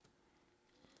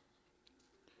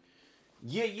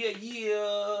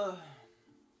Yeah.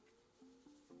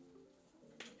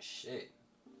 Shit.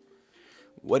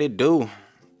 What it do?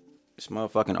 It's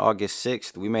motherfucking August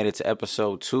 6th. We made it to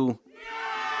episode 2.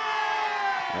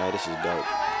 This is dope.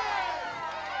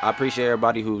 I appreciate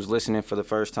everybody who's listening for the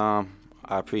first time.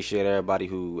 I appreciate everybody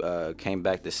who came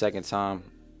back the second time.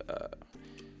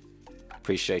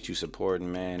 Appreciate you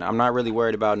supporting, man. I'm not really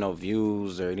worried about no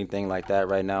views or anything like that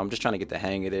right now. I'm just trying to get the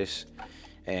hang of this.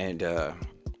 And let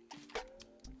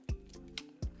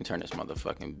me turn this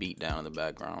motherfucking beat down in the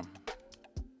background.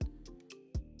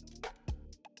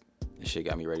 This shit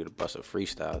got me ready to bust a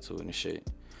freestyle to it and shit.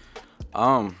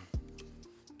 There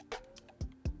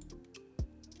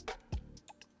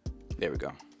we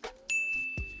go.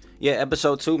 Yeah,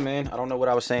 episode 2, man. I don't know what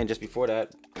I was saying just before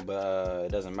that, but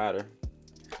it doesn't matter.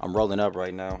 I'm rolling up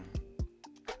right now.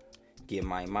 Get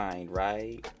my mind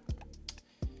right.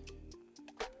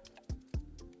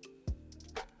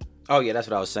 Oh, yeah, that's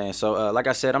what I was saying. So, like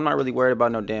I said, I'm not really worried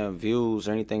about no damn views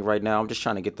or anything right now. I'm just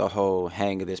trying to get the whole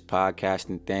hang of this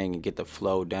podcasting thing and get the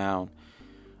flow down.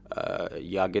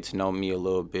 Y'all get to know me a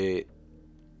little bit.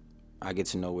 I get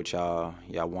to know what y'all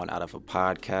want out of a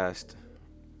podcast.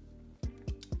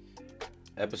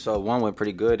 Episode 1 went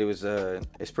pretty good.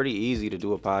 It's pretty easy to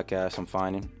do a podcast, I'm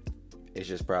finding. It's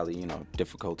just probably,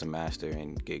 difficult to master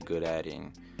and get good at it.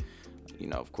 And,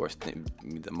 of course,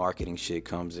 the marketing shit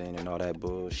comes in and all that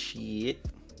bullshit.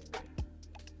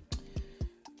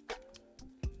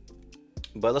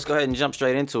 But let's go ahead and jump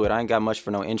straight into it. I ain't got much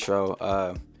for no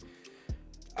intro.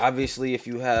 Obviously,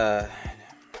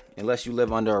 unless you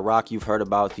live under a rock, you've heard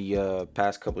about the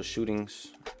past couple shootings,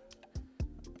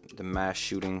 the mass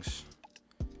shootings.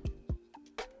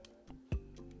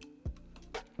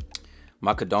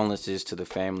 My condolences to the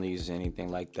families, anything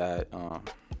like that.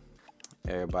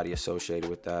 Everybody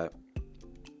associated with that.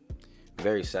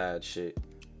 Very sad shit.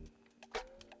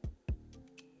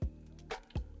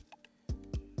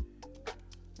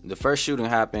 The first shooting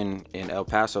happened in El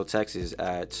Paso, Texas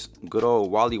at good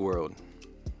old Wally World.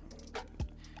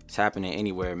 It's happening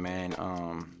anywhere, man.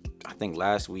 I think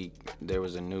last week there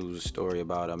was a news story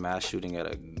about a mass shooting at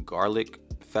a garlic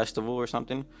festival or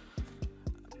something.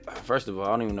 First of all, I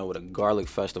don't even know what a garlic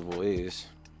festival is.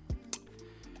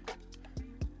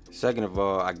 Second of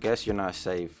all, I guess you're not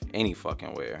safe any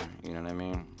fucking where. You know what I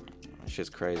mean? Shit's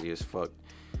crazy as fuck.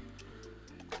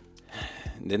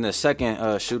 Then the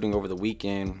second shooting over the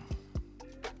weekend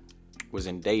was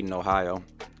in Dayton, Ohio.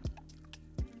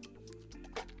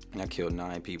 That killed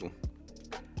 9 people.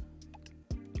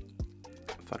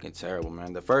 Fucking terrible,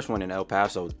 man. The first one in El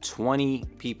Paso, 20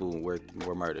 people were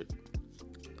murdered.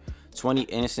 20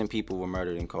 innocent people were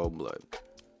murdered in cold blood.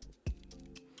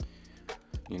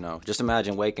 Just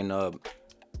imagine waking up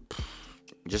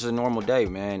just a normal day,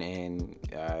 man, and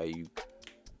you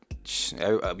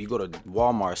go to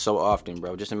Walmart so often,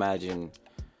 bro. Just imagine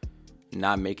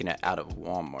not making it out of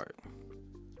Walmart.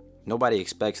 Nobody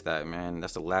expects that, man.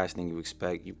 That's the last thing you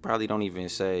expect. You probably don't even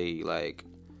say, like,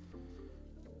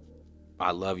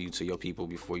 I love you to your people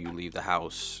before you leave the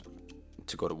house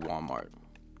to go to Walmart.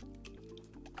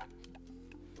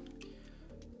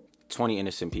 20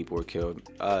 innocent people were killed.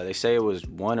 They say it was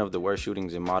one of the worst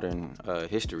shootings in modern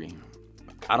history.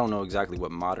 I don't know exactly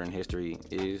what modern history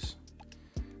is.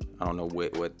 I don't know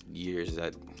what years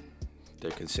that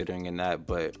they're considering in that,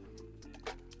 but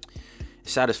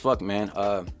it's sad as fuck, man.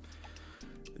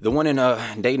 The one in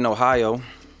Dayton, Ohio,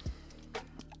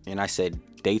 and I said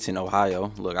Dayton,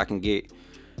 Ohio. Look,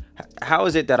 how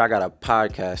is it that I got a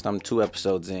podcast? I'm 2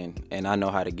 episodes in, and I know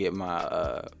how to get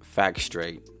my facts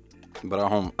straight. But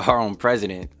our own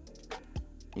president,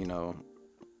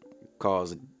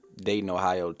 calls Dayton,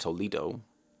 Ohio, Toledo.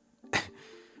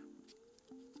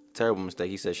 Terrible mistake.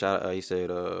 He said,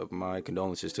 my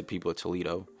condolences to the people of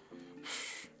Toledo.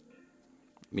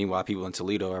 Meanwhile, people in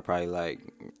Toledo are probably like,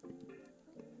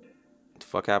 what the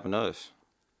fuck happened to us?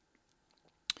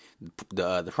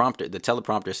 The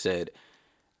teleprompter said,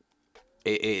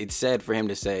 it said for him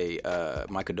to say,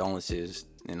 my condolences,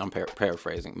 and I'm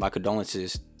paraphrasing, my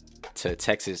condolences to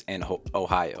Texas and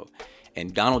Ohio.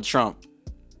 And Donald Trump,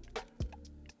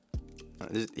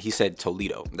 he said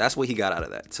Toledo. That's what he got out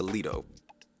of that, Toledo.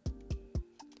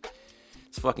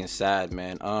 It's fucking sad,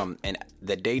 man. And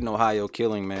the Dayton, Ohio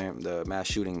killing, man, the mass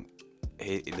shooting,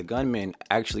 the gunman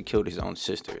actually killed his own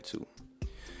sister too.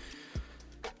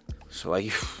 So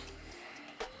like,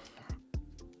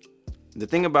 the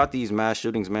thing about these mass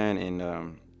shootings, man,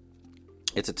 and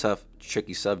it's a tough,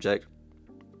 tricky subject.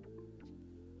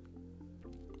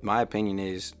 My opinion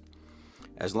is,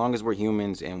 as long as we're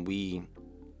humans and I'm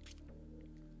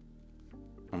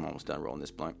almost done rolling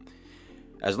this blunt.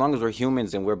 as long as we're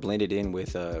humans and we're blended in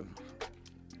with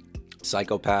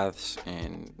psychopaths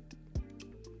and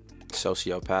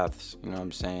sociopaths, you know what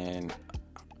I'm saying?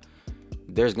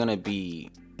 There's gonna be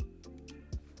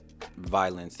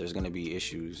violence, there's gonna be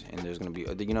issues, and there's gonna be,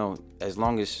 as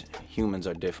long as humans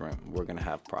are different, we're gonna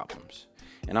have problems.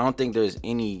 And I don't think there's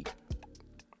anything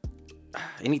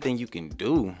you can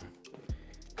do.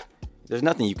 There's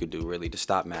nothing you could do really to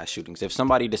stop mass shootings. If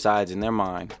somebody decides in their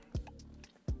mind,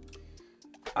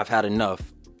 I've had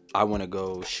enough, I want to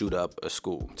go shoot up a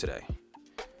school today,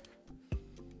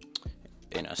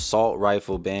 an assault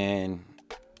rifle ban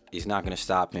is not going to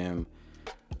stop him.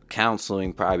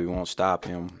 Counseling probably won't stop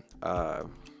him.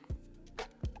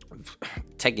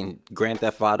 Taking Grand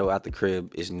Theft Auto out the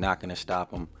crib is not going to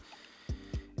stop him.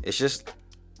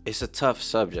 It's a tough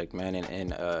subject, man,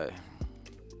 and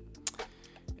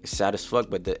it's sad as fuck,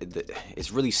 but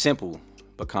it's really simple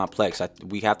but complex.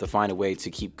 We have to find a way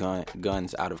to keep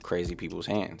guns out of crazy people's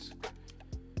hands.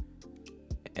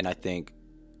 And I think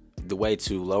the way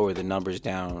to lower the numbers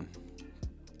down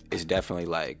is definitely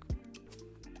like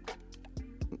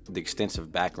the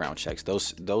extensive background checks.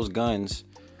 Those guns,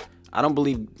 I don't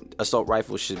believe assault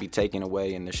rifles should be taken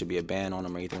away and there should be a ban on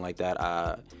them or anything like that.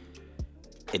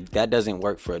 That doesn't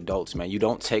work for adults, man. You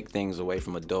don't take things away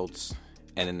from adults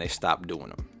and then they stop doing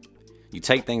them. You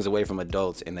take things away from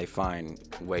adults and they find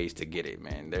ways to get it,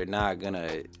 man. They're not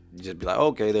gonna just be like,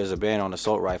 okay, there's a ban on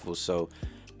assault rifles, so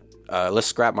let's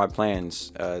scrap my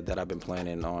plans that I've been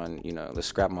planning on. Let's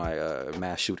scrap my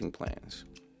mass shooting plans.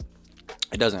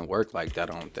 It doesn't work like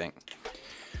that, I don't think.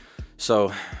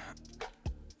 So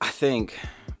I think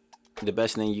the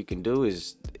best thing you can do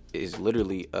is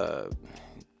literally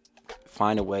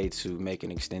find a way to make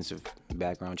an extensive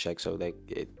background check, so they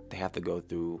have to go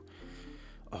through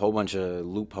a whole bunch of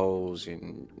loopholes,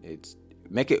 and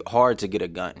make it hard to get a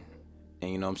gun.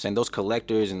 And you know what I'm saying, those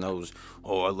collectors and those,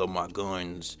 I love my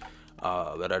guns,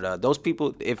 those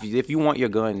people, if you want your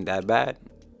gun that bad,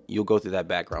 you'll go through that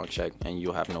background check and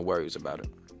you'll have no worries about it.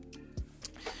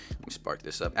 Let me spark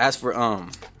this up. As for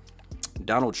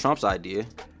Donald Trump's idea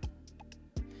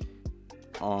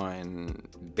on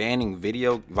banning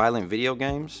violent video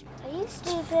games, are you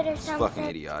stupid or something? It's fucking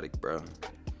idiotic, bro.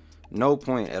 No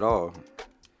point at all.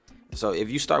 So if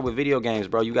you start with video games,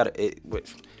 bro, you gotta.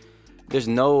 There's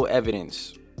no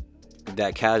evidence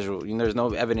that casual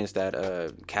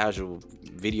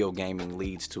video gaming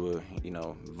leads to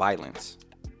violence.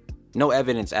 No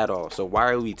evidence at all. So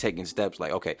why are we taking steps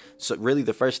like, okay, so really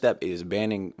the first step is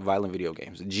banning violent video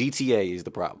games. GTA is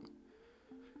the problem.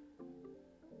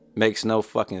 Makes no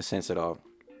fucking sense at all.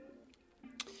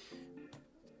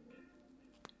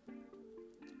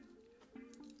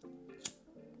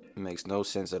 Makes no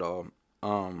sense at all.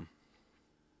 I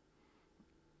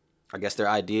guess their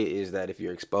idea is that if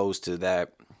you're exposed to the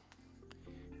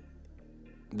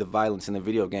violence in the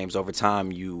video games over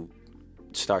time, you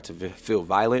start to feel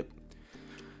violent.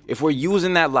 If we're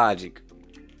using that logic,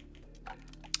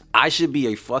 I should be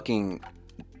a fucking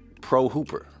pro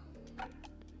hooper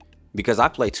because I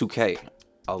play 2K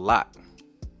a lot.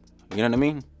 You know what I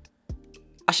mean?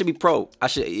 I should be pro.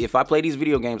 If I play these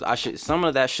video games, some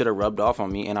of that should have rubbed off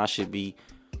on me, and I should be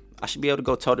able to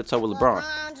go toe to toe with LeBron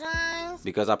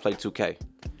because I play 2K.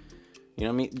 You know what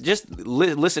I mean? Just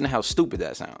listen to how stupid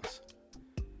that sounds.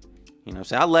 You know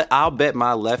what I'm saying? I'll bet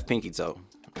my left pinky toe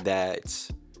that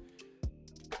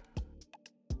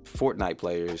Fortnite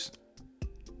players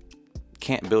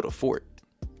can't build a fort.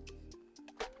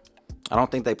 I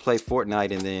don't think they play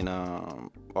Fortnite and then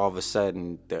all of a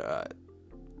sudden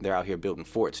they're out here building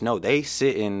forts. No, they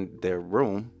sit in their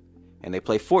room and they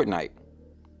play Fortnite.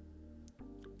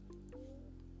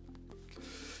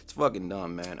 It's fucking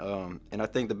dumb, man. And I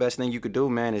think the best thing you could do,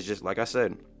 man, is just like I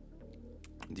said.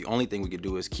 The only thing we could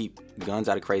do is keep guns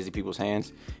out of crazy people's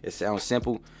hands. It sounds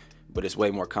simple, but it's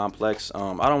way more complex.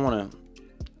 I don't want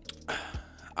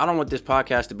this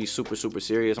podcast to be super, super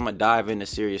serious. I'm gonna dive into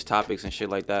serious topics and shit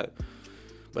like that,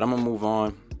 but I'm gonna move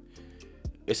on.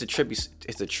 It's a tricky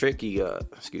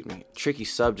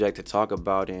subject to talk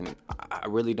about, and I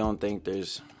really don't think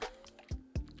there's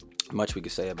much we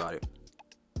could say about it.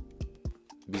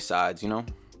 Besides, we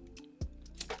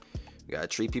gotta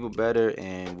treat people better,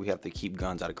 and we have to keep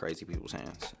guns out of crazy people's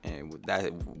hands. And with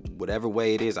that, whatever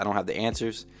way it is, I don't have the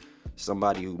answers.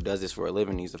 Somebody who does this for a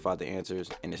living needs to find the answers,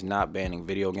 and it's not banning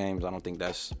video games. I don't think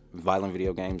that's violent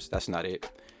video games. That's not it.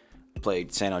 I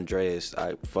played San Andreas.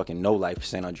 I fucking no-life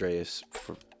San Andreas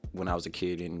when I was a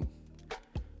kid, and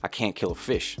I can't kill a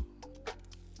fish.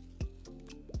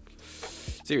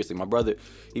 Seriously, my brother,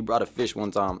 he brought a fish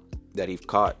one time that he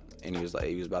caught, and he was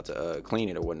about to clean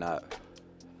it or whatnot.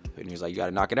 And he was like, you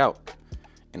gotta knock it out.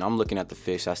 and I'm looking at the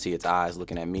fish. I see its eyes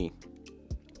looking at me,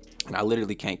 and I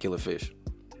literally can't kill a fish.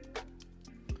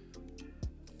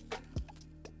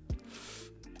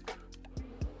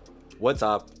 What's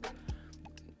up?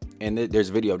 And there's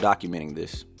video documenting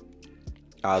this.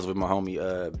 I was with my homie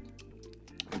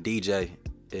DJ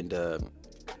and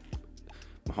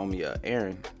my homie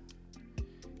Aaron,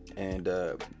 and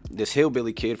this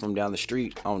hillbilly kid from down the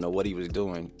street. I don't know what he was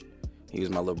doing. He was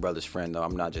my little brother's friend, though.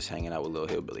 I'm not just hanging out with little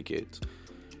hillbilly kids.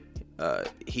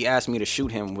 He asked me to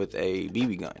shoot him with a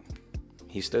BB gun.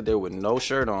 He stood there with no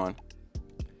shirt on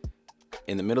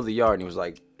in the middle of the yard, and he was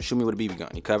like, "Shoot me with a BB gun."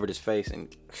 He covered his face,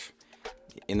 and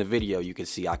in the video, you can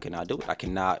see I cannot do it. I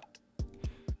cannot.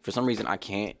 For some reason, I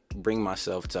can't bring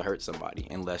myself to hurt somebody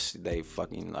unless they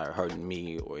fucking are hurting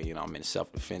me, or I'm in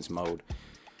self-defense mode.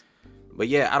 But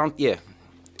yeah, I don't. Yeah,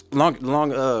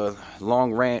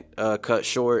 long rant cut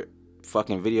short.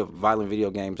 Fucking violent video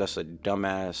games. That's a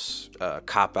dumbass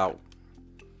cop out,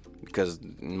 because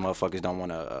motherfuckers don't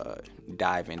want to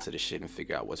dive into the shit and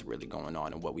figure out what's really going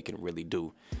on and what we can really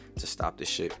do to stop this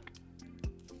shit.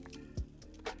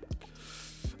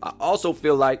 I also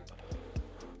feel like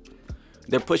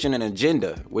they're pushing an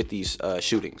agenda with these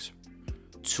shootings.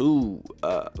 Two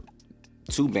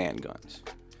ban guns.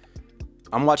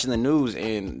 I'm watching the news,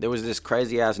 and there was this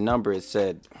crazy ass number. It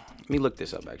said, let me look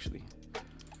this up actually,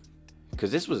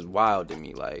 because this was wild to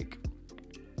me. Like,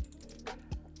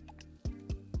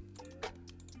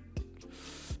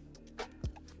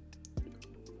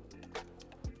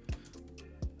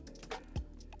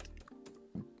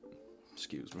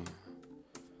 excuse me.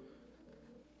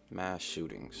 Mass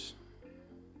shootings.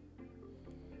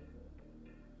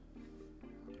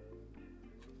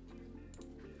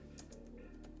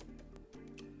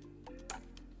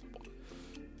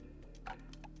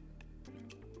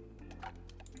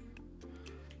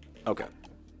 Okay.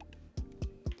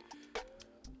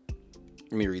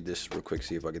 Let me read this real quick,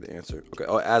 see if I get the answer. Okay.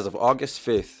 Oh, as of August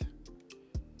 5th,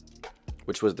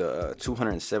 which was the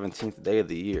 217th day of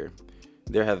the year,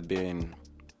 there have been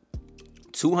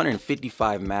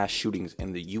 255 mass shootings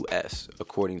in the U.S.,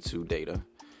 according to data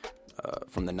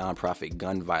from the nonprofit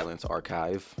Gun Violence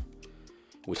Archive,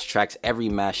 which tracks every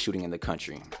mass shooting in the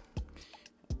country.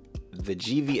 The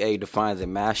GVA defines a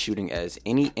mass shooting as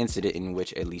any incident in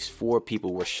which at least 4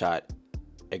 people were shot,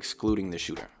 excluding the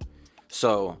shooter.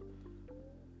 So,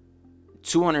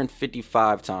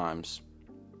 255 times.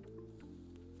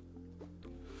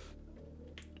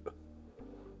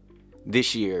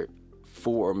 This year,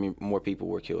 4 or more people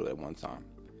were killed at one time.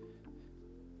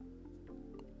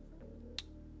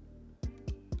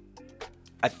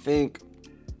 I think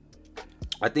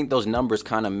those numbers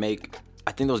kind of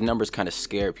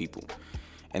scare people,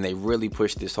 and they really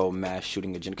push this whole mass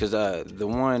shooting agenda. Because the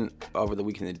one over the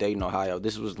weekend in Dayton, Ohio,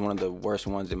 this was one of the worst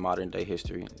ones in modern day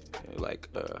history. Like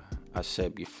I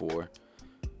said before,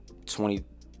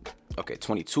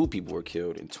 22 people were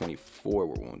killed and 24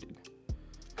 were wounded.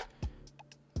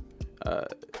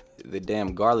 The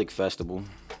damn garlic festival,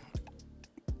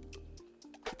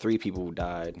 3 people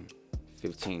died,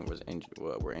 15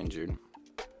 were injured.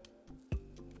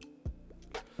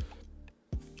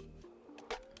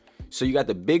 So you got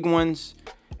the big ones,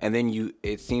 and then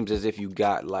it seems as if you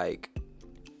got like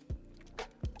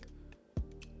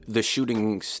the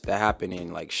shootings that happened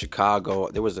in like Chicago.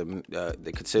 There was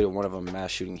they consider one of them a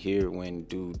mass shooting here when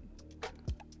dude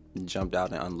jumped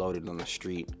out and unloaded on the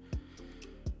street.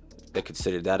 They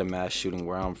consider that a mass shooting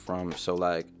where I'm from. So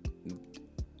like,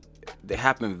 they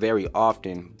happen very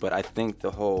often, but I think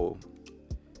what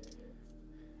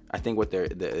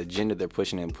the agenda they're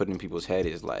pushing and putting in people's head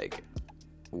is like,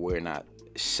 we're not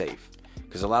safe.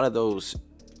 Because a lot of those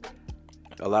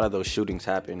shootings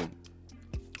happen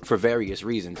for various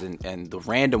reasons, and the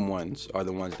random ones are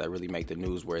the ones that really make the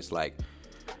news, where it's like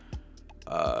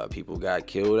people got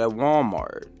killed at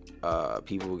Walmart,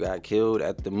 people got killed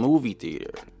at the movie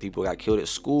theater, people got killed at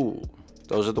school.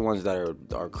 Those are the ones that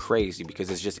are crazy, because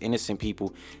it's just innocent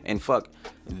people. And fuck,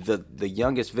 the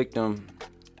youngest victim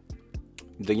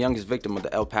of the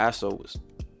El Paso was,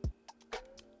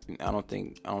 I don't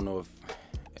know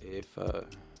if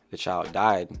the child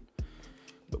died,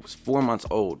 but was 4 months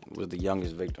old, was the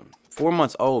youngest victim. 4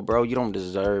 months old, bro. You don't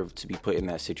deserve to be put in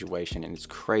that situation, and it's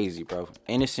crazy, bro.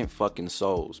 Innocent fucking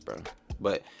souls, bro.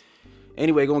 But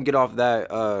anyway, gonna get off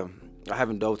that. I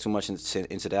haven't dove too much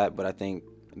into that, but I think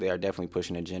they are definitely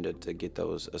pushing an agenda to get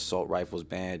those assault rifles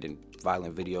banned and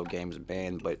violent video games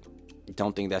banned, but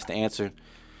don't think that's the answer.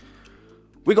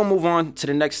 We're gonna move on to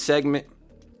the next segment,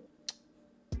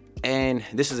 and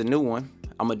this is a new one.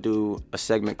 I'm gonna do a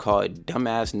segment called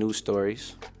Dumbass News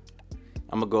Stories.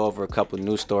 I'm gonna go over a couple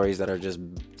news stories that are just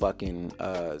fucking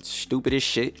stupid as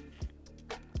shit,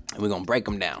 and we're gonna break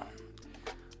them down.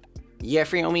 Yeah,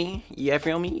 feel me? Yeah,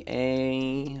 feel me?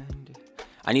 And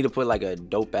I need to put like a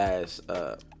dope ass.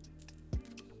 I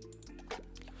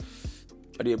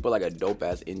need to put like a dope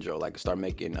ass intro, like start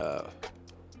making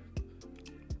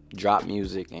drop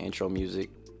music and intro music,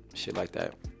 shit like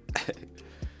that.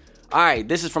 All right,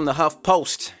 this is from the Huff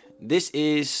Post. This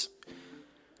is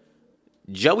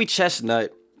Joey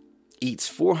Chestnut eats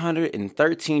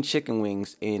 413 chicken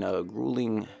wings in a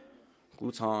grueling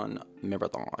glutton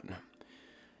marathon.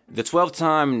 The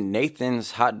 12-time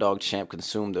Nathan's hot dog champ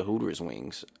consumed the Hooters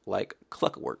wings like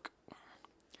clockwork.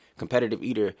 Competitive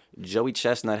eater Joey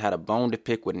Chestnut had a bone to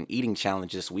pick with an eating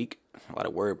challenge this week. A lot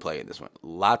of wordplay in this one.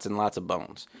 Lots and lots of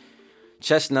bones.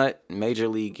 Chestnut, Major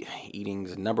League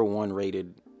Eating's #1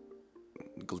 rated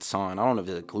glutton, I don't know if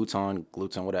it's a glutton,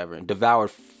 whatever, devoured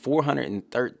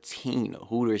 413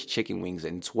 Hooters chicken wings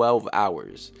in 12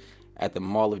 hours at the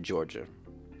Mall of Georgia.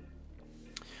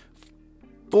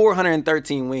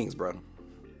 413 wings, bro.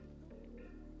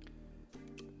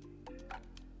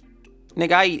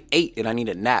 Nigga, I eat 8 and I need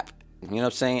a nap. You know what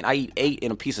I'm saying? I eat 8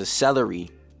 and a piece of celery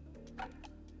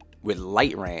with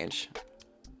light ranch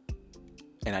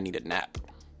and I need a nap.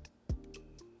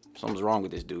 Something's wrong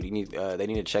with this dude. They need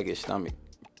to check his stomach.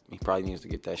 He probably needs to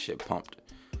get that shit pumped.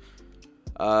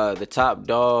 The top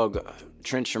dog,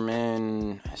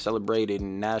 Trencherman, celebrated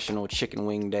National Chicken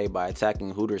Wing Day by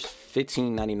attacking Hooters'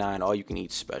 $15.99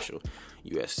 all-you-can-eat special.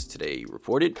 USA Today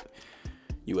reported.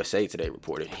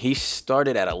 He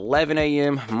started at 11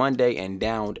 a.m. Monday and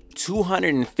downed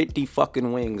 250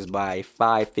 fucking wings by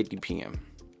 5:50 p.m.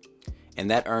 And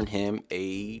that earned him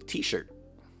a t-shirt.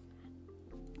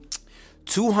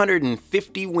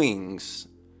 250 wings.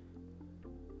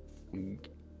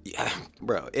 Yeah,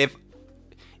 bro, if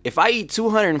I eat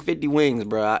 250 wings,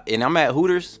 bro, and I'm at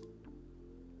Hooters,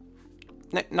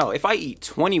 no, if I eat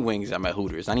 20 wings, I'm at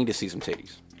Hooters, I need to see some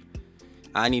titties.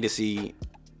 I need to see,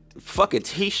 fuck a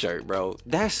t-shirt, bro.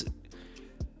 That's,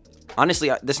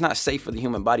 honestly, that's not safe for the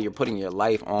human body. You're putting your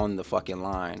life on the fucking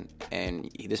line,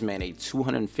 and this man ate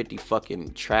 250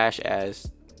 fucking trash-ass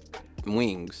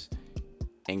wings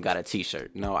and got a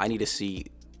t-shirt. No, I need to see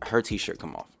her t-shirt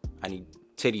come off. I need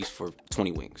titties for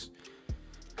 20 wings.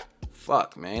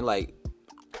 Fuck, man. Like,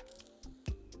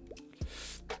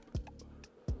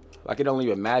 I could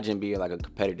only imagine being like a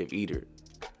competitive eater.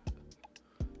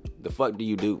 The fuck do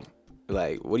you do?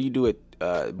 Like, what do you do at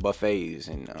buffets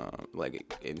and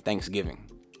like in Thanksgiving?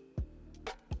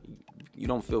 You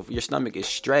don't feel, your stomach is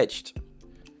stretched.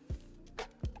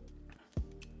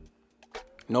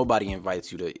 Nobody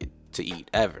invites you to eat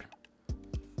ever.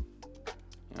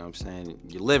 You know what I'm saying?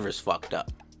 Your liver's fucked up.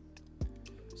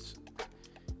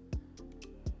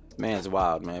 Man's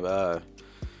wild, man. But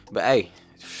hey,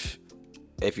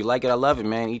 if you like it, I love it,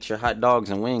 man. Eat your hot dogs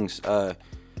and wings.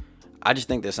 I just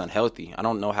think that's unhealthy. I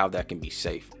don't know how that can be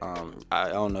safe. I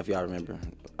don't know if y'all remember.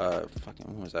 Fucking,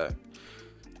 what was that?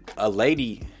 A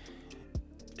lady,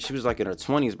 she was like in her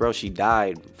 20s, bro. She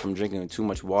died from drinking too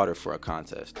much water for a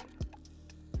contest.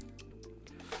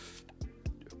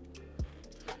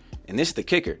 And this is the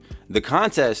kicker. The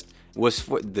contest was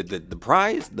for the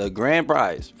prize, the grand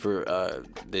prize for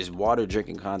this water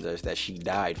drinking contest that she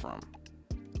died from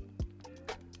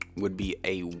would be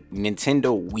a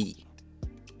Nintendo Wii.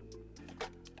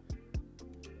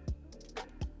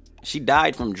 She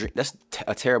died from drink. That's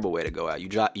a terrible way to go out.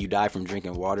 You die from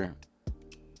drinking water,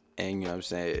 and you know what I'm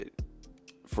saying,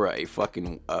 for a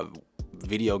fucking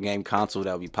video game console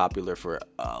that would be popular for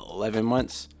 11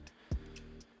 months.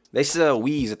 They sell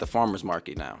Wiis at the farmer's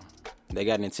market now. They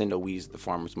got Nintendo Wiis at the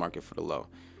farmer's market for the low.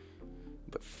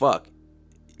 But fuck,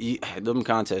 them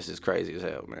contests is crazy as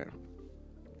hell, man.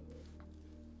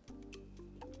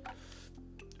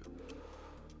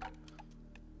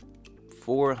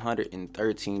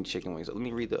 $413 chicken wings. Let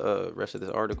me read the rest of this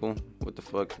article. What the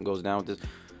fuck goes down with this?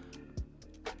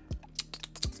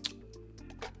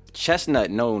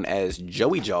 Chestnut, known as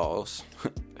Joey Jaws,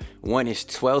 won his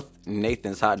 12th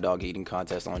Nathan's hot dog eating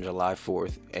contest on July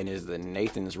 4th and is the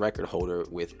Nathan's record holder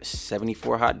with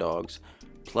 74 hot dogs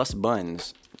plus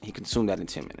buns. He consumed that in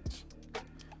 10 minutes.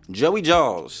 Joey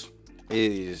Jaws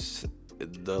is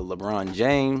the LeBron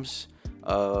James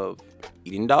of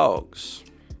eating dogs.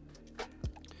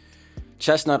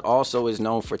 Chestnut also is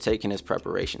known for taking his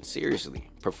preparation seriously,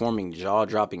 performing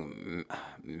jaw-dropping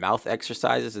mouth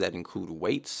exercises that include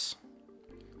weights.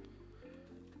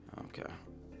 Okay.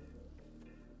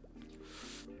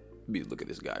 Look at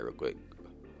this guy real quick.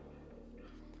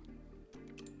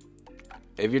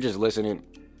 If you're just listening,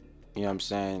 you know what I'm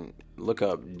saying, Look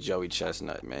up Joey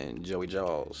Chestnut, man. Joey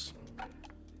Jaws.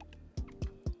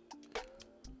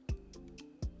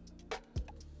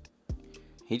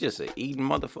 He just a eating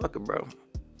motherfucker, bro.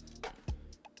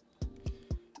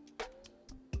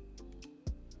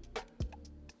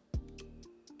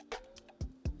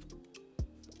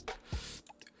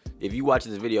 If you watch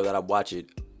this video that I watch it,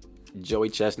 Joey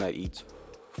Chestnut eats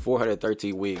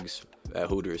 413 wigs at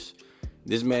Hooters.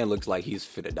 This man looks like he's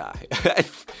finna die.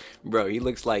 Bro, he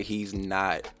looks like he's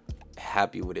not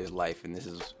happy with his life, and this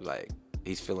is like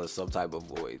he's feeling some type of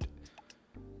void.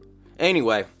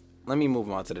 Anyway, let me move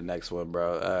on to the next one,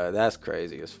 bro. That's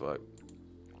crazy as fuck.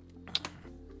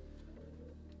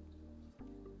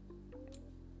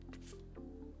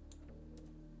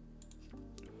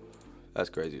 That's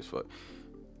crazy as fuck.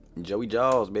 Joey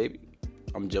Jaws, baby.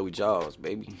 I'm Joey Jaws,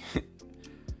 baby.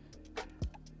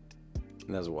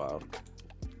 That's wild.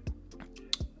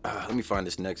 Let me find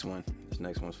this next one. This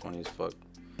next one's funny as fuck.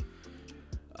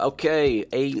 Okay,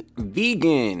 a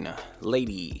vegan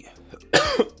lady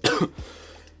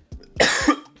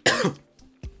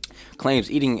claims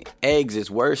eating eggs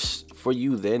is worse for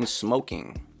you than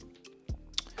smoking.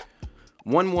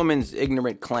 One woman's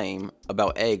ignorant claim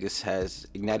about eggs has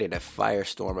ignited a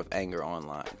firestorm of anger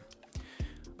online.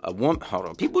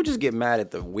 People just get mad at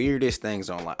the weirdest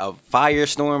things online. A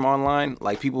firestorm online,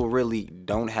 like people really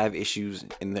don't have issues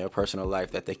in their personal life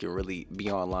that they can really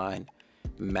be online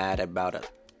mad about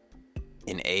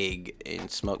an egg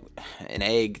and smoke an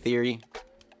egg theory.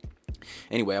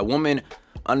 Anyway, a woman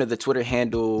under the Twitter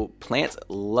handle Plant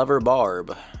Lover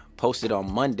Barb posted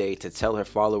on Monday to tell her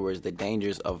followers the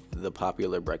dangers of the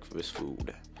popular breakfast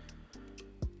food.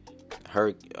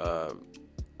 Her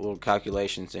little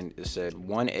calculations, and it said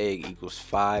 1 egg equals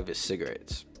 5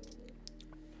 cigarettes.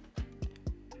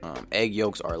 Egg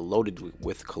yolks are loaded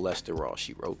with cholesterol,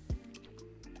 she wrote.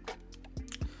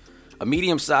 A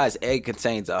medium-sized egg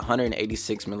contains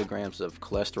 186 milligrams of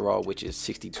cholesterol, which is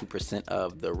 62%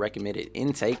 of the recommended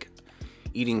intake.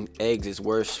 Eating eggs is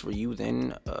worse for you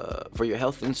than for your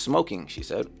health than smoking, she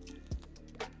said.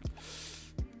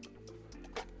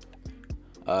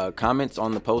 Comments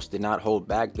on the post did not hold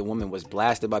back. The woman was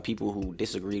blasted by people who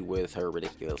disagreed with her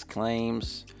ridiculous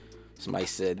claims. Somebody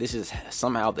said, "This is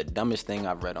somehow the dumbest thing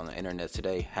I've read on the internet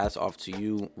today. Hats off to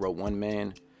you," wrote one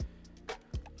man.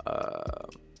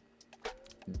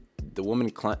 The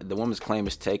woman's claim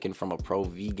is taken from a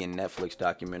pro-vegan Netflix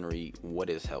documentary, What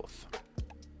is Health?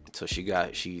 So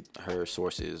her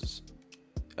source is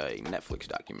a Netflix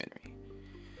documentary.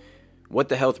 What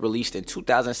the Health released in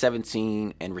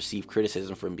 2017 and received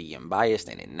criticism for being biased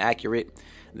and inaccurate.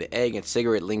 The egg and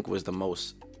cigarette link was the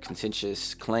most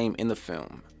contentious claim in the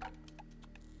film.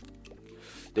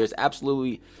 There's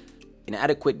absolutely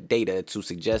inadequate data to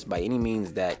suggest by any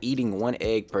means that eating 1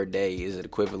 egg per day is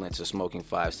equivalent to smoking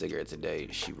 5 cigarettes a day,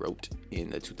 she wrote in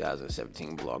the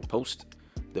 2017 blog post.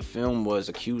 The film was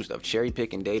accused of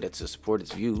cherry-picking data to support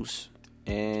its views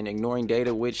and ignoring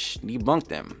data which debunked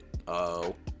them.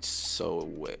 So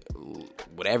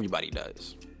what everybody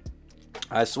does.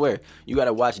 I swear, you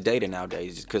gotta watch data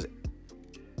nowadays because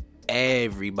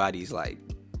everybody's like,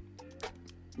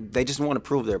 they just want to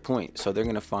prove their point, so they're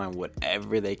gonna find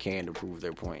whatever they can to prove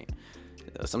their point.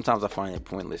 Sometimes I find it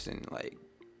pointless in like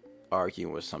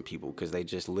arguing with some people because they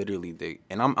just literally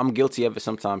and I'm guilty of it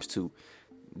sometimes too.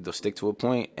 They'll stick to a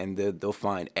point and they'll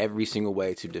find every single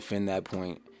way to defend that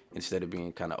point instead of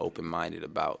being kind of open-minded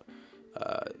about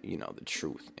the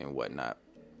truth and whatnot.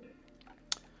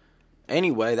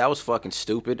 Anyway, that was fucking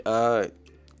stupid. You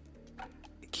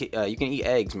can eat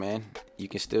eggs, man. You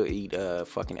can still eat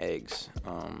fucking eggs.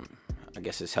 I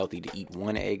guess it's healthy to eat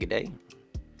 1 egg a day.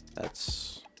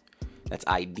 That's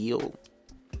ideal.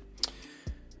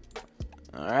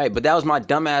 All right, but that was my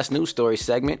dumbass news story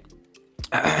segment.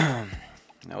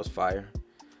 That was fire.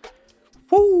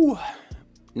 Woo!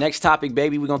 Next topic,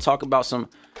 baby. We're gonna talk about some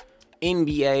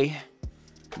NBA.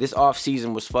 This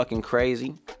offseason was fucking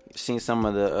crazy. Seen some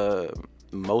of the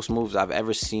most moves I've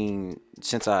ever seen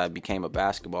since I became a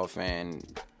basketball fan,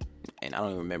 and I don't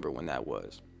even remember when that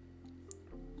was.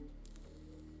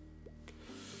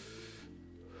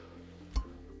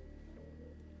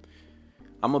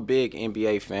 I'm a big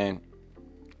NBA fan.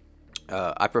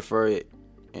 I prefer it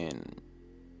and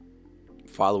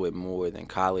follow it more than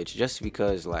college just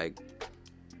because, like,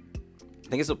 I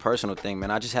think it's a personal thing, man.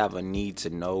 I just have a need to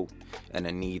know and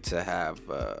a need to have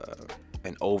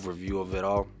an overview of it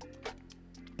all.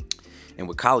 And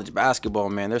with college basketball,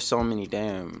 man, there's just so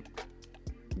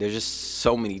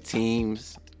many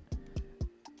teams.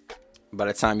 By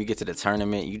the time you get to the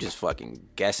tournament, you just fucking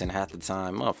guessing half the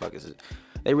time. Motherfuckers,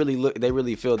 They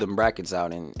really fill them brackets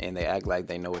out and they act like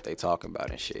they know what they talking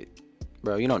about and shit.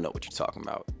 Bro, you don't know what you're talking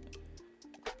about.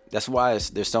 That's why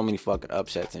there's so many fucking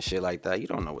upsets and shit like that. You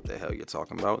don't know what the hell you're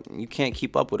talking about. You can't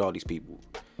keep up with all these people.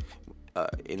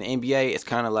 In the NBA, it's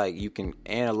kind of like you can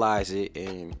analyze it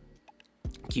and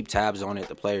keep tabs on it.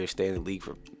 The players stay in the league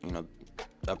for,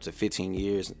 up to 15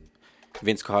 years.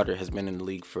 Vince Carter has been in the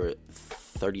league for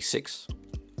 36.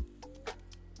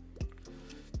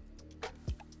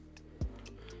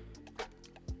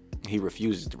 He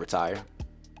refuses to retire.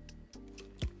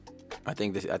 I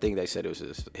think they said it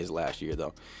was his last year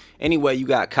though. Anyway, you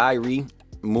got Kyrie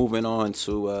moving on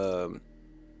to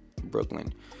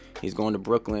Brooklyn. He's going to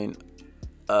Brooklyn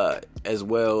as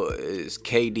well as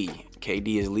KD.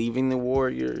 KD is leaving the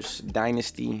Warriors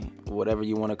dynasty, whatever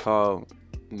you want to call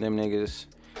them niggas,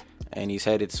 and he's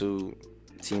headed to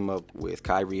team up with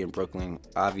Kyrie in Brooklyn.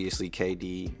 Obviously,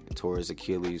 KD tore his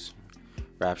Achilles,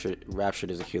 ruptured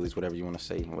his Achilles, whatever you want to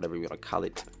say, whatever you want to call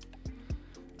it.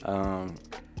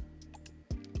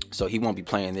 So he won't be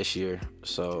playing this year.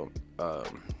 So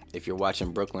if you're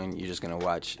watching Brooklyn, you're just gonna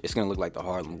watch. It's gonna look like the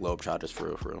Harlem Globetrotters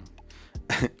for real.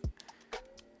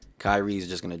 Kyrie's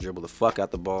just gonna dribble the fuck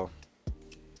out the ball.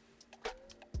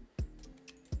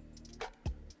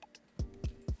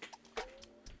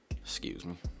 Excuse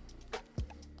me.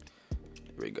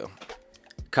 Here we go.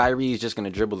 Kyrie's just gonna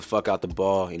dribble the fuck out the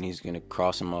ball and he's gonna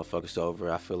cross some motherfuckers over.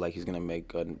 I feel like he's gonna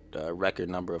make a record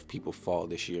number of people fall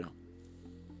this year.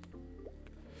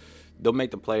 They'll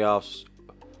make the playoffs,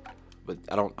 but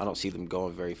I don't see them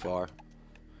going very far.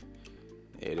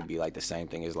 It'll be like the same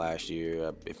thing as last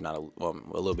year, if not a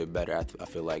little bit better. I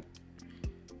feel like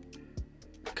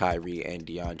Kyrie and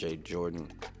DeAndre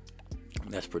Jordan,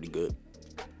 that's pretty good.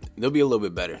 They'll be a little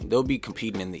bit better. They'll be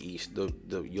competing in the East.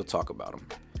 You'll talk about them.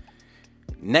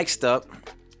 Next up,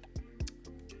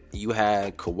 you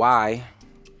had Kawhi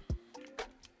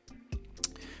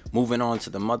moving on to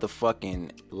the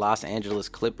motherfucking Los Angeles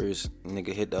Clippers.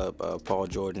 Nigga hit up Paul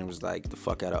George and was like, the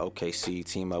fuck out of OKC,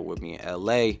 team up with me in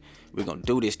LA. We're gonna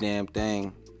do this damn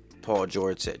thing. Paul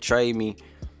George said, trade me.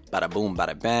 Bada boom,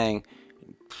 bada bang.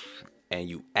 And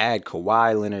you add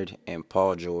Kawhi Leonard and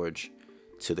Paul George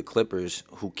to the Clippers,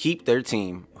 who keep their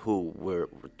team, who were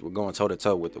going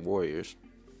toe-to-toe with the Warriors.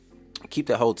 Keep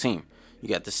that whole team. You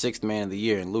got the 6th man of the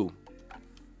year in Lou.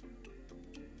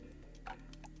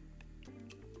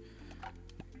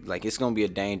 Like, it's going to be a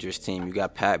dangerous team. You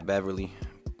got Pat Beverly,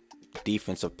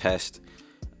 defensive pest,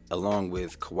 along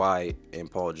with Kawhi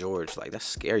and Paul George. Like, that's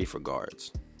scary for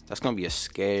guards. That's going to be a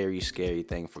scary, scary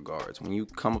thing for guards. When you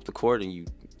come up the court and you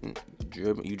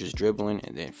just dribbling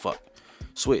and then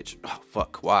switch. Oh,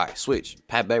 fuck, Kawhi, switch.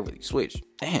 Pat Beverly, switch.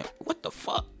 Damn, what the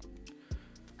fuck?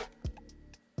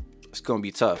 It's going to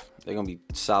be tough. They're going to be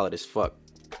solid as fuck.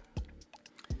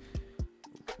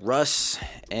 Russ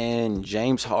and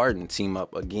James Harden team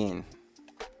up again.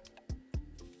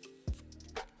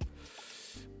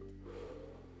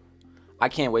 I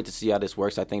can't wait to see how this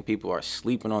works. I think people are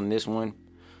sleeping on this one.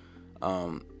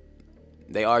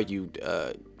 They argued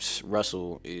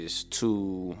Russell is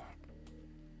too...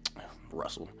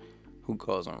 Russell. Who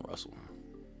calls on Russell?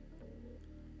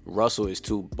 Russell is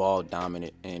too ball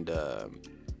dominant and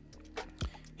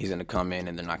he's going to come in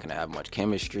and they're not going to have much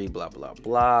chemistry, blah, blah,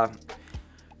 blah.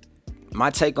 My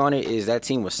take on it is that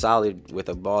team was solid with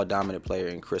a ball-dominant player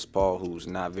in Chris Paul, who's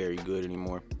not very good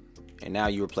anymore. And now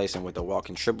you replace him with a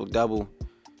walking triple-double,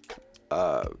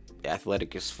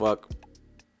 athletic as fuck.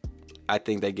 I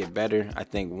think they get better. I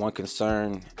think one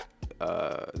concern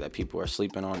that people are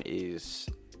sleeping on is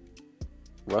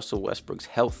Russell Westbrook's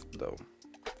health, though.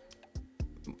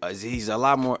 He's a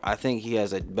lot more... I think he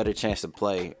has a better chance to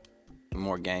play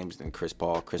more games than Chris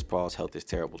Paul. Chris Paul's health is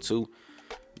terrible, too.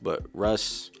 But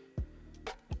Russ...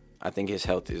 I think his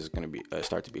health is going to be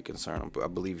start to be a concern. I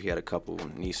believe he had a couple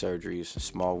knee surgeries,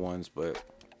 small ones, but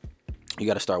you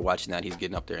got to start watching that. He's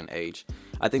getting up there in age.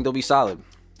 I think they'll be solid.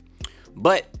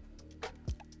 But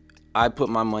I put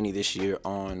my money this year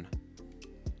on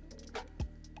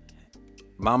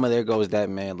Mama, there goes that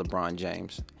man, LeBron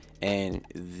James, and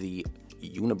the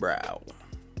unibrow.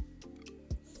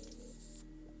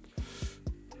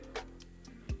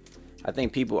 I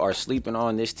think people are sleeping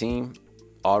on this team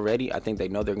already. I think they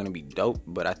know they're going to be dope,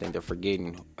 but I think they're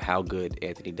forgetting how good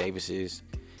Anthony Davis is.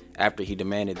 After he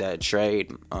demanded that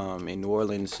trade in New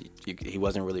Orleans, he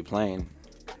wasn't really playing.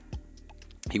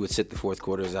 He would sit the fourth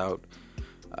quarters out.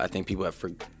 I think people have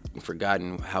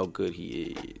forgotten how good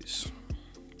he is.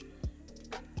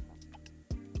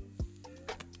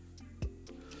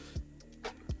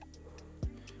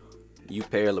 You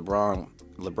pair LeBron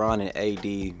LeBron and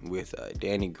AD with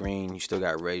Danny Green. You still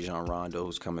got Rajon Rondo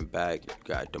who's coming back. You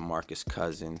got DeMarcus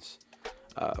Cousins,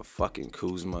 fucking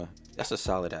Kuzma. That's a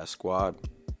solid ass squad.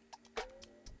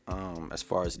 As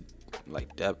far as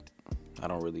like depth, I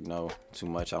don't really know too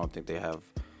much. I don't think they have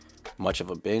much of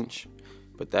a bench,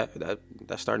 but that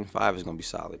starting five is gonna be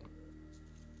solid.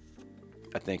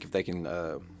 I think if they can,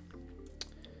 I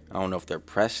don't know if they're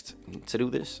pressed to do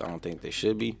this. I don't think they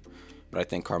should be, but I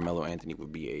think Carmelo Anthony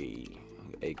would be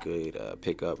a good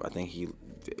pickup. I think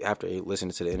after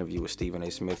listening to the interview with Stephen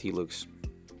A. Smith, he looks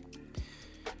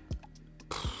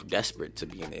desperate to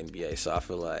be in the NBA. So I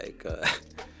feel like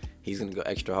he's gonna go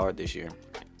extra hard this year.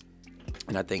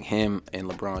 And I think him and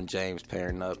LeBron James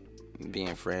pairing up,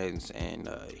 being friends, and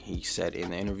he said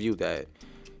in the interview that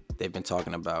they've been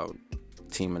talking about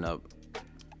teaming up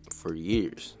for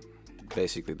years,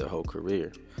 basically their whole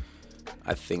career.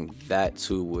 I think that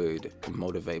too would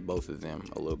motivate both of them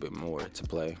a little bit more to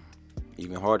play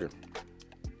even harder.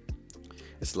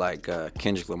 It's like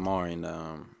Kendrick Lamar and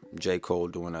J. Cole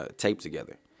doing a tape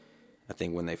together. I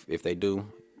think when they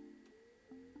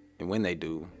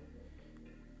do,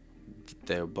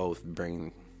 they'll both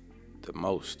bring the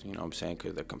most, you know what I'm saying?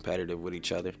 Because they're competitive with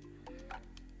each other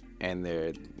and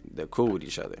they're cool with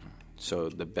each other. So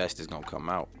the best is going to come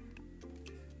out.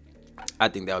 I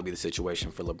think that would be the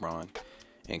situation for LeBron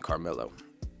and Carmelo.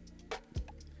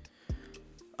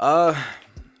 Other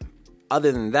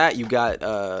than that, you got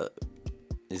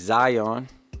Zion.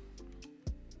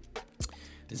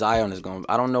 Zion is going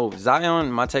to, I don't know.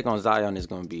 Zion, my take on Zion is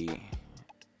going to be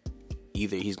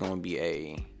either he's going to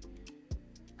be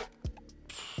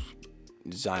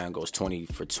Zion goes 20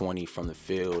 for 20 from the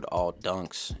field, all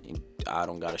dunks. I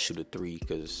don't got to shoot a three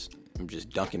because I'm just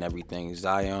dunking everything.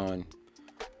 Zion,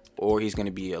 or he's going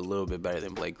to be a little bit better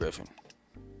than Blake Griffin.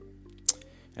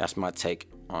 That's my take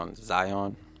on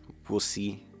Zion. We'll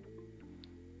see.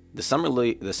 The summer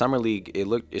league,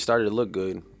 it started to look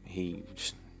good. He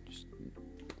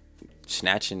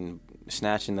snatching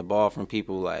the ball from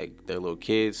people like they're little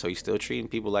kids, so he's still treating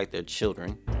people like they're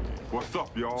children. What's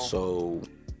up, y'all? So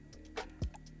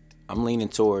I'm leaning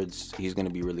towards he's going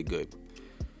to be really good.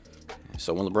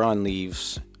 So when LeBron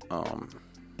leaves, I'm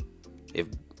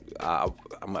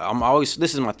always,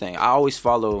 this is my thing. I always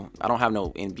follow. I don't have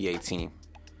no NBA team.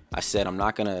 I said I'm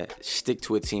not gonna stick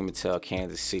to a team until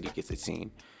Kansas City gets a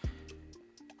team.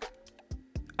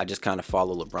 I just kind of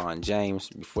follow LeBron James.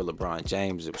 Before LeBron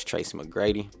James, it was Tracy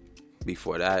McGrady.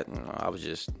 Before that, I was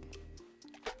just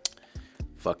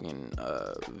fucking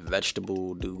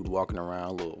vegetable dude walking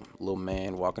around, little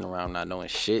man walking around not knowing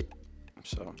shit.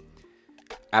 So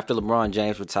after LeBron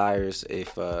James retires,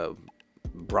 if little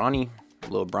Bronny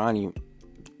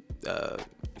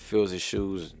fills his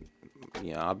shoes,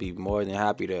 I'll be more than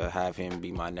happy to have him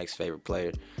be my next favorite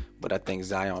player. But I think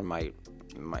Zion might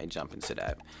jump into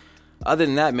that. Other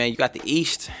than that, man, you got the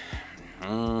East.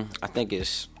 I think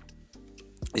it's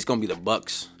gonna be the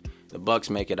Bucks. The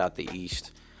Bucks make it out the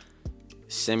East.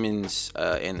 Simmons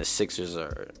and the Sixers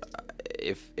are.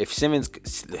 If Simmons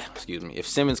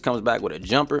comes back with a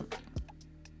jumper,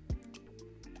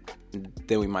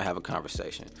 then we might have a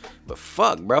conversation. But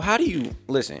fuck, bro, how do you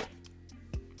listen?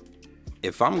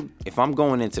 If I'm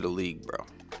going into the league, bro,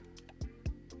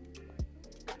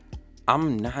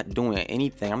 I'm not doing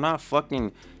anything. I'm not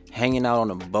fucking hanging out on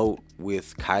a boat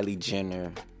with Kylie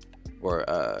Jenner or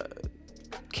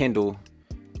Kendall.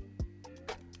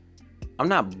 I'm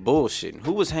not bullshitting.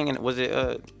 Who was hanging?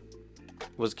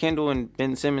 Was Kendall and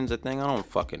Ben Simmons a thing? I don't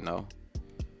fucking know.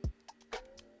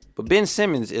 But Ben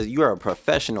Simmons you're a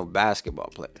professional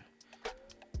basketball player.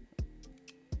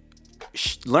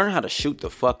 Learn how to shoot the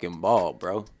fucking ball,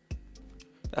 bro.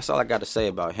 That's all I got to say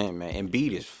about him, man.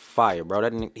 Embiid is fire,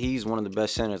 bro. He's one of the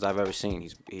best centers I've ever seen.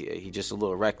 He's just a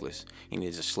little reckless. He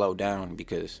needs to slow down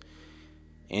because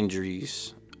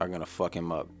injuries are gonna fuck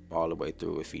him up all the way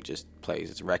through if he just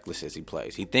plays as reckless as he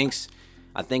plays.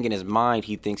 I think in his mind,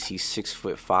 he thinks he's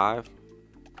 6'5",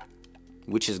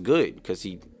 which is good because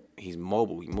he's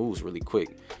mobile. He moves really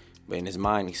quick. But in his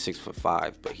mind, he's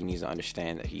 6'5", but he needs to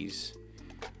understand that he's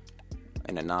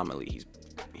an anomaly.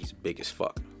 He's big as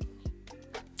fuck.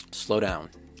 Slow down.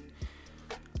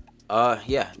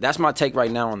 Yeah, that's my take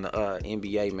right now on the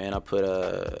NBA, man. I'm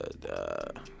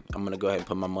gonna go ahead and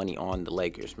put my money on the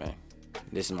Lakers, man.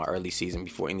 This is my early season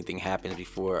before anything happens,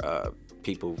 before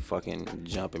people fucking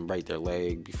jump and break their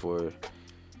leg, before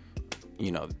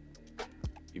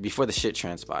the shit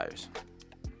transpires.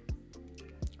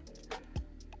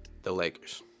 The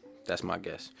Lakers. That's my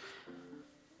guess.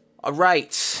 All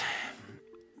right.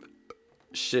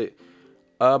 Shit.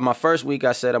 My first week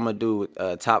I said I'm gonna do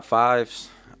top fives.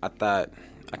 I thought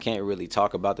I can't really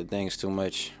talk about the things too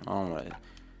much. I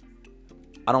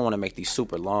don't want to make these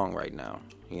super long right now.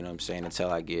 You know what I'm saying? Until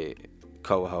I get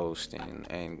co-host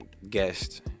and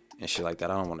guest and shit like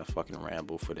that. I don't want to fucking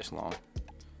ramble for this long.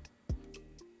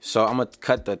 So I'm going to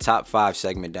cut the top 5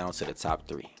 segment down to the top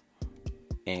 3.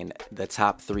 And the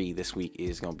top 3 this week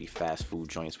is going to be fast food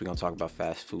joints. We're going to talk about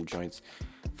fast food joints.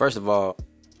 First of all,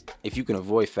 if you can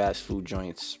avoid fast food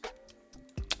joints,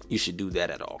 you should do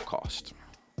that at all costs.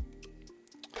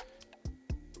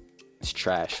 It's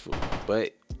trash food.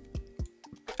 But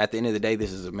at the end of the day,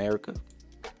 this is America.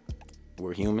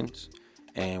 We're humans.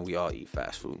 And we all eat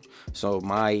fast food. So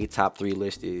my top 3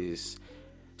 list is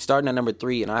starting at number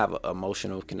 3. And I have an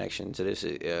emotional connection to this.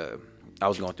 I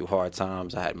was going through hard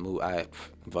times. I had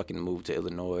fucking moved to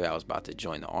Illinois. I was about to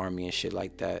join the army and shit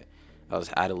like that. I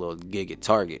had a little gig at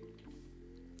Target.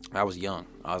 I was young.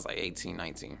 I was like 18,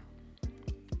 19.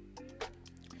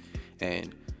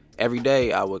 And every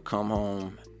day I would come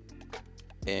home,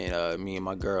 and me and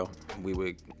my girl, we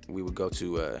would go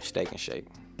to Steak and Shake,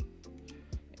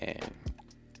 and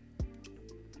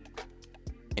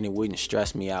it wouldn't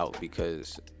stress me out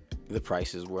because the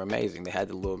prices were amazing. They had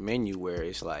the little menu where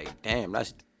it's like, damn,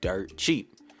 that's dirt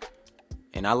cheap.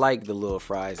 And I like the little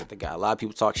fries that they got. A lot of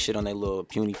people talk shit on their little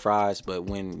puny fries, but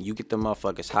when you get the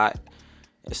motherfuckers hot,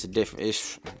 it's a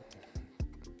different.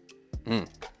 The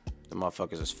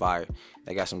motherfuckers is fire.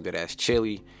 They got some good ass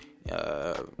chili,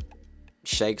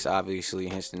 shakes, obviously,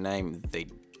 hence the name.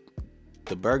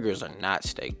 The burgers are not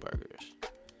steak burgers.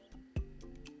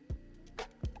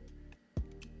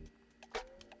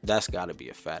 That's got to be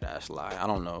a fat ass lie. I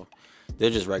don't know.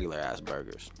 They're just regular ass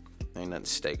burgers. Ain't nothing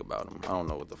steak about them. I don't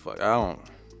know what the fuck.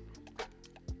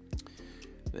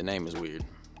 The name is weird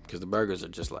because the burgers are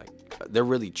just like, they're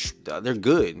really, they're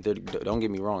good. Don't get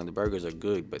me wrong. The burgers are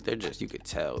good, but they're just, you could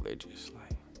tell they're just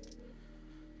like,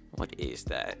 what is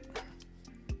that?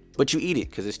 But you eat it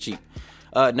because it's cheap.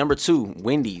 Number 2,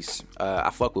 Wendy's. I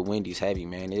fuck with Wendy's heavy,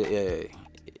 man.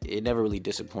 It never really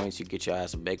disappoints. You get your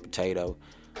ass a baked potato.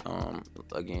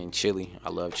 Again, chili. I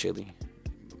love chili.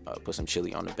 Put some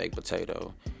chili on the baked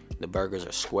potato. The burgers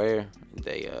are square.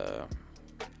 They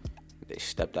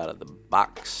stepped out of the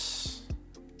box,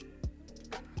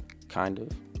 kind of,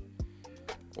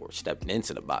 or stepped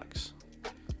into the box.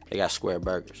 They got square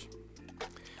burgers.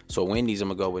 So Wendy's, I'm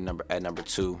gonna go with number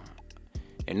 2,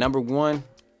 and number 1.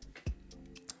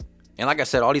 And like I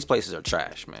said, all these places are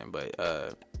trash, man. But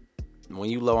when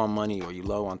you low on money or you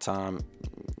low on time,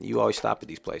 you always stop at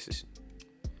these places.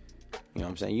 You know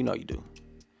what I'm saying? You know you do.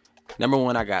 Number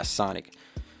 1, I got Sonic.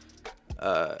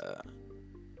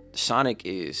 Sonic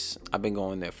is, I've been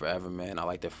going there forever, man. I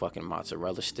like their fucking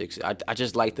mozzarella sticks. I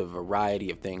just like the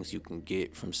variety of things you can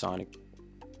get from Sonic.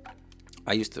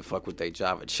 I used to fuck with their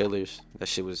Java Chillers. That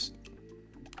shit was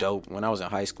dope. When I was in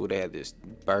high school, they had this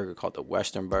burger called the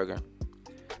Western Burger.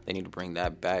 They need to bring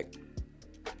that back.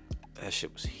 That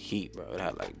shit was heat, bro. It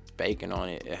had like bacon on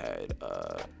it. It had,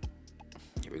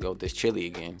 here we go with this chili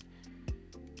again.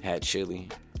 It had chili.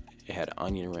 It had an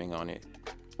onion ring on it.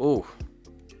 Ooh.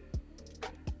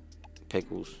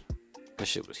 Pickles. This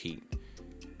shit was heat.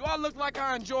 Do I look like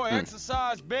I enjoy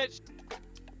exercise, bitch?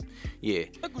 Yeah.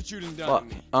 Look what you done Fuck.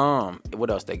 done to me.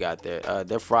 What else they got there?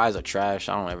 Their fries are trash.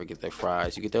 I don't ever get their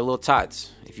fries. You get their little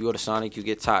tots. If you go to Sonic, you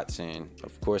get tots, and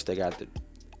of course they got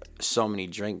so many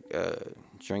drink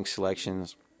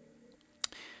selections.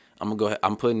 I'm gonna go ahead.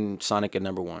 I'm putting Sonic at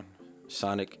number 1.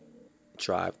 Sonic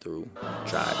drive-through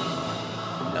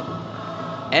number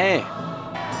 1. And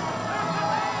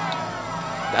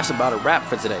that's about a wrap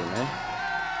for today, man.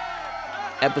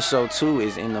 Episode 2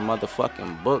 is in the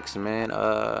motherfucking books, man.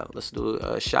 Let's do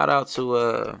a shout out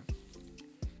to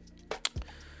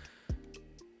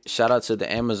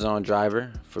the Amazon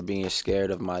driver for being scared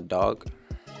of my dog.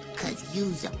 'Cause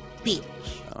you's a bitch.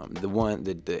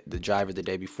 The driver the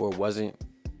day before wasn't,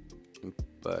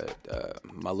 but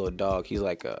my little dog, he's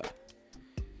like a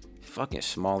fucking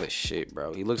small as shit,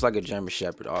 bro. He looks like a German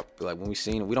Shepherd. Like when we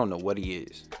seen him, we don't know what he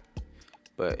is,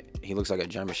 but he looks like a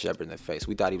German Shepherd in the face.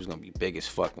 We thought he was gonna be big as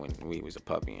fuck when he was a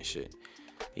puppy and shit.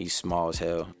 He's small as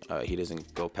hell. He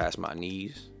doesn't go past my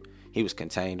knees. He was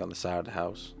contained on the side of the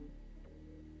house,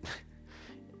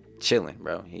 chilling,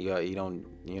 bro. He don't,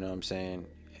 you know what I'm saying?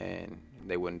 And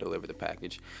they wouldn't deliver the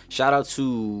package. Shout out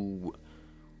to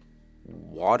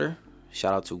Water.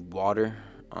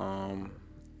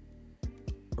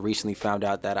 Recently found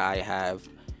out that I have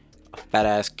a fat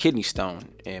ass kidney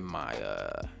stone in my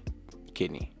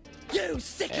kidney. You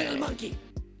sick little monkey.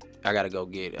 I gotta go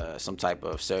get some type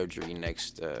of surgery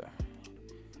next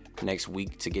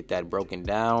week to get that broken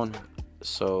down.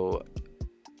 So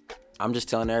I'm just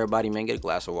telling everybody, man, get a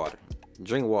glass of water.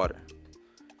 Drink water.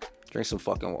 Drink some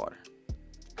fucking water.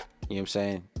 You know what I'm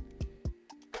saying?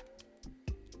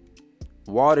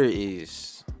 Water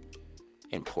is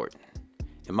important.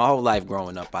 And my whole life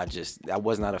growing up, I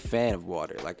was not a fan of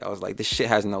water. Like, I was like, this shit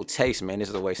has no taste, man. This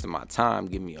is a waste of my time.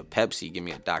 Give me a Pepsi. Give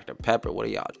me a Dr. Pepper. What are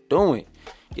y'all doing?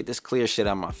 Get this clear shit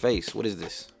out of my face. What is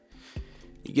this?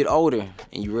 You get older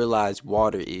and you realize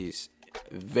water is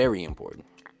very important.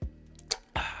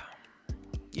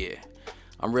 Yeah.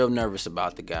 I'm real nervous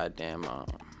about the goddamn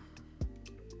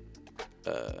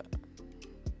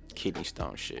kidney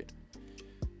stone shit.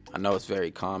 I know it's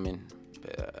very common,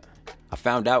 but I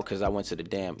found out because I went to the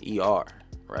damn ER,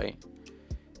 right?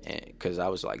 And because I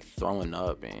was like throwing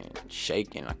up and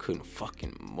shaking. I couldn't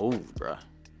fucking move, bruh.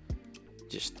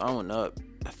 Just throwing up.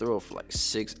 I threw up for like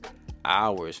 6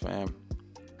 hours, fam.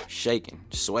 Shaking,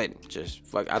 sweating, just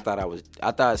fuck. I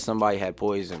thought somebody had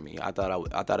poisoned me. I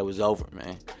thought it was over,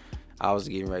 man. I was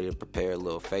getting ready to prepare a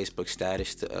little Facebook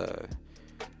status to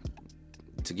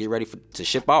get ready to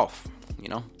ship off, you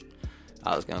know.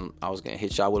 I was gonna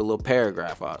hit y'all with a little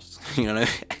paragraph. You know what I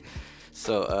mean?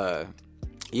 So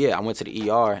yeah, I went to the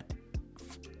ER.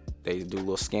 They do a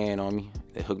little scan on me.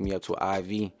 They hooked me up to an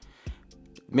IV.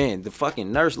 Man, the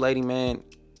fucking nurse lady, man,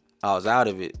 I was out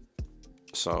of it.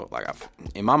 So like,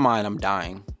 in my mind, I'm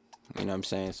dying. You know what I'm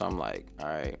saying? So I'm like, all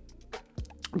right,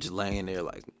 I'm just laying there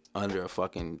like under a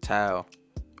fucking towel,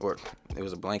 or it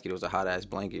was a blanket. It was a hot ass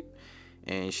blanket,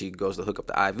 and she goes to hook up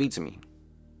the IV to me.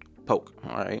 Poke,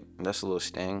 all right, that's a little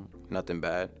sting, nothing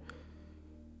bad.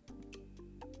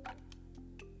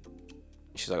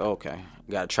 She's like, okay,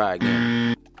 gotta try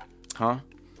again. Huh?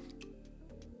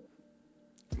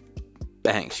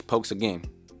 Bang, she pokes again,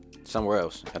 somewhere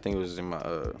else. I think it was in my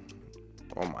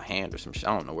on my hand or some shit.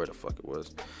 I don't know where the fuck it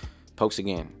was. Pokes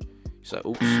again. She's like,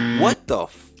 oops. What the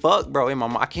fuck, bro? In my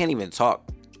mind, I can't even talk.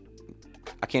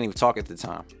 I can't even talk at the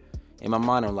time. In my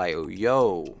mind, I'm like, oh,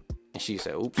 yo. And she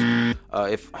said, oops.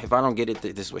 If I don't get it,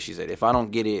 this is what she said. If I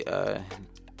don't get it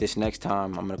this next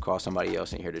time, I'm going to call somebody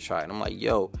else in here to try it. And I'm like,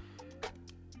 yo,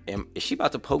 is she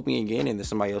about to poke me again? And then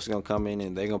somebody else is going to come in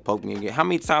and they're going to poke me again? How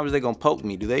many times are they going to poke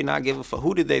me? Do they not give a fuck?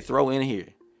 Who did they throw in here?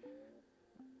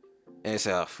 And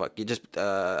say, oh, fuck, you just,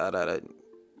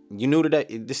 you new today?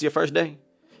 This is your first day?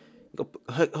 Go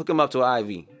hook him up to an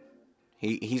IV.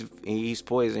 He's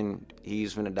poisoned.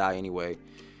 He's finna die anyway.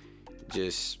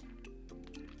 Just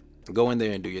go in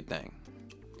there and do your thing.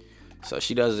 So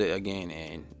she does it again,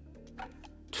 and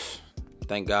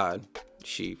thank God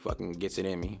she fucking gets it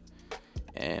in me.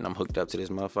 And I'm hooked up to this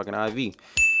motherfucking IV.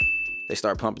 They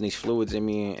start pumping these fluids in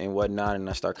me and whatnot, and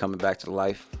I start coming back to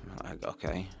life. I'm like,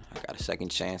 okay, I got a second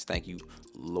chance. Thank you,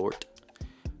 Lord.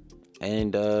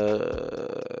 And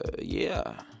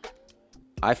yeah,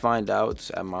 I find out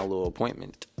at my little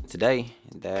appointment today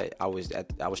that I was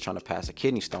trying to pass a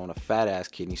kidney stone, a fat ass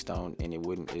kidney stone, and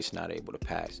it's not able to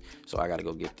pass. So I got to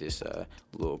go get this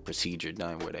little procedure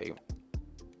done where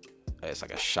it's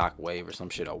like a shock wave or some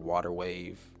shit, a water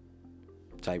wave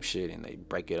type shit, and they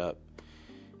break it up,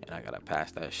 and I gotta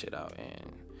pass that shit out,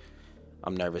 and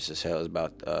I'm nervous as hell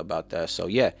about that. So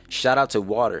yeah, shout out to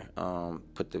water.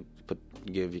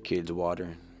 Give your kids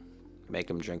water, make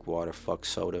them drink water. Fuck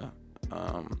soda.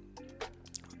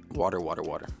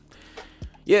 Water.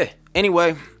 Yeah.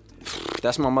 Anyway,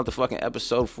 that's my motherfucking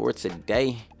episode for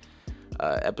today.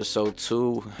 Episode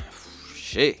 2.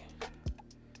 Shit.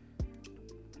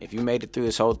 If you made it through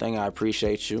this whole thing, I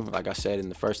appreciate you. Like I said in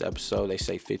the first episode, they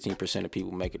say 15% of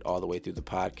people make it all the way through the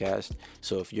podcast.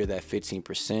 So if you're that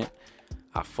 15%,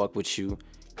 I fuck with you.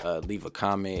 Leave a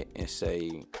comment and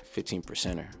say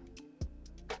 15%er.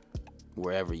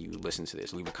 Wherever you listen to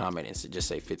this, leave a comment and just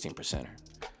say 15%er.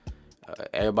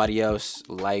 Everybody else,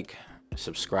 like,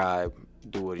 subscribe,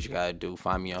 do what you gotta do.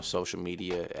 Find me on social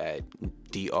media at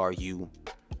DRUDAWSYN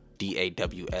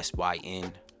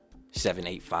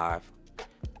 785.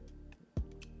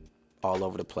 All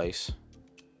over the place.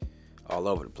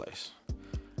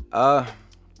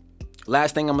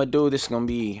 Last thing I'm gonna do, this is gonna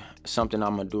be something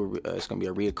I'm gonna do. It's gonna be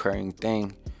a reoccurring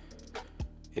thing.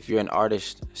 If you're an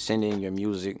artist, send in your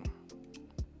music,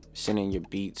 send in your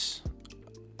beats.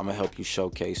 I'm gonna help you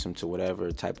showcase them to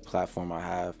whatever type of platform I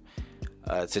have.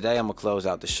 Today I'm gonna close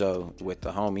out the show with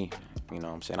the homie. You know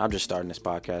what I'm saying? I'm just starting this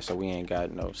podcast, so we ain't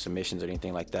got no submissions or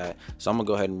anything like that. So I'm gonna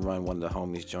go ahead and run one of the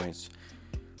homies' joints.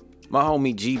 My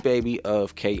homie G Baby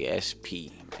of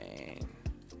KSP, man.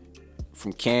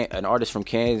 An artist from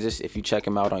Kansas. If you check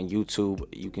him out on YouTube,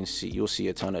 you'll see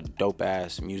a ton of dope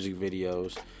ass music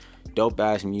videos, dope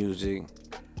ass music,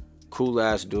 cool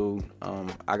ass dude.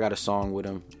 I got a song with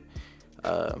him.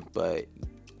 But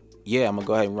yeah, I'm gonna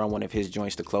go ahead and run one of his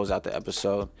joints to close out the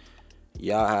episode.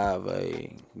 Y'all have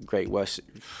a great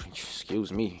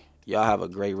Y'all have a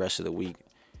great rest of the week.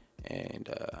 And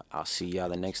I'll see y'all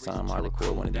the next time I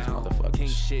record one of these motherfuckers. King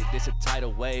shit, this a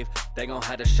tidal wave. They gon'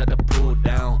 have to shut the pool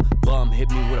down. Bum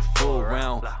hit me with a full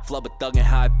round. Flub a thug and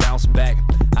how I bounce back.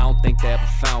 I don't think they ever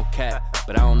found cat,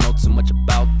 but I don't know too much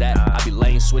about that. I be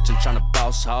lane switching, trying to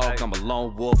boss hog. I'm a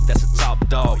lone wolf, that's a top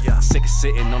dog. Sick of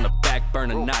sitting on the back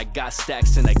burner. Now I got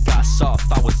stacks and they got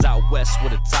soft. I was out west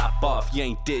with a top off. You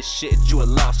ain't did shit, you a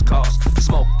lost cause.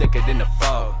 Smoke thicker than the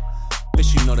fog.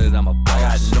 Bitch, you know that I'm a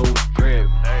boss. I got no grip.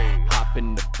 Hop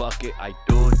in the bucket, I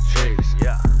do tricks.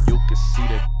 You can see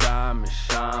the diamond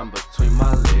shine between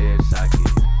my lips. I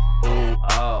get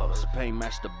ooh-ahs, paint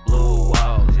match the blue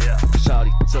walls.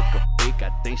 Shawty took a peek, I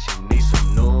think she needs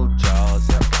some new jaws.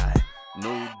 I got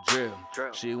new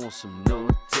drip, she wants some new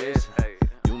tips.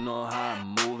 You know how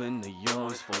I'm moving the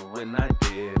youngs for when I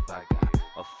dip. I got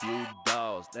a few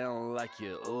dogs, they don't like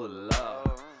you, ooh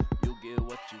love. You get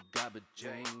what you got, but you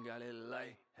ain't got it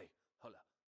like, hey.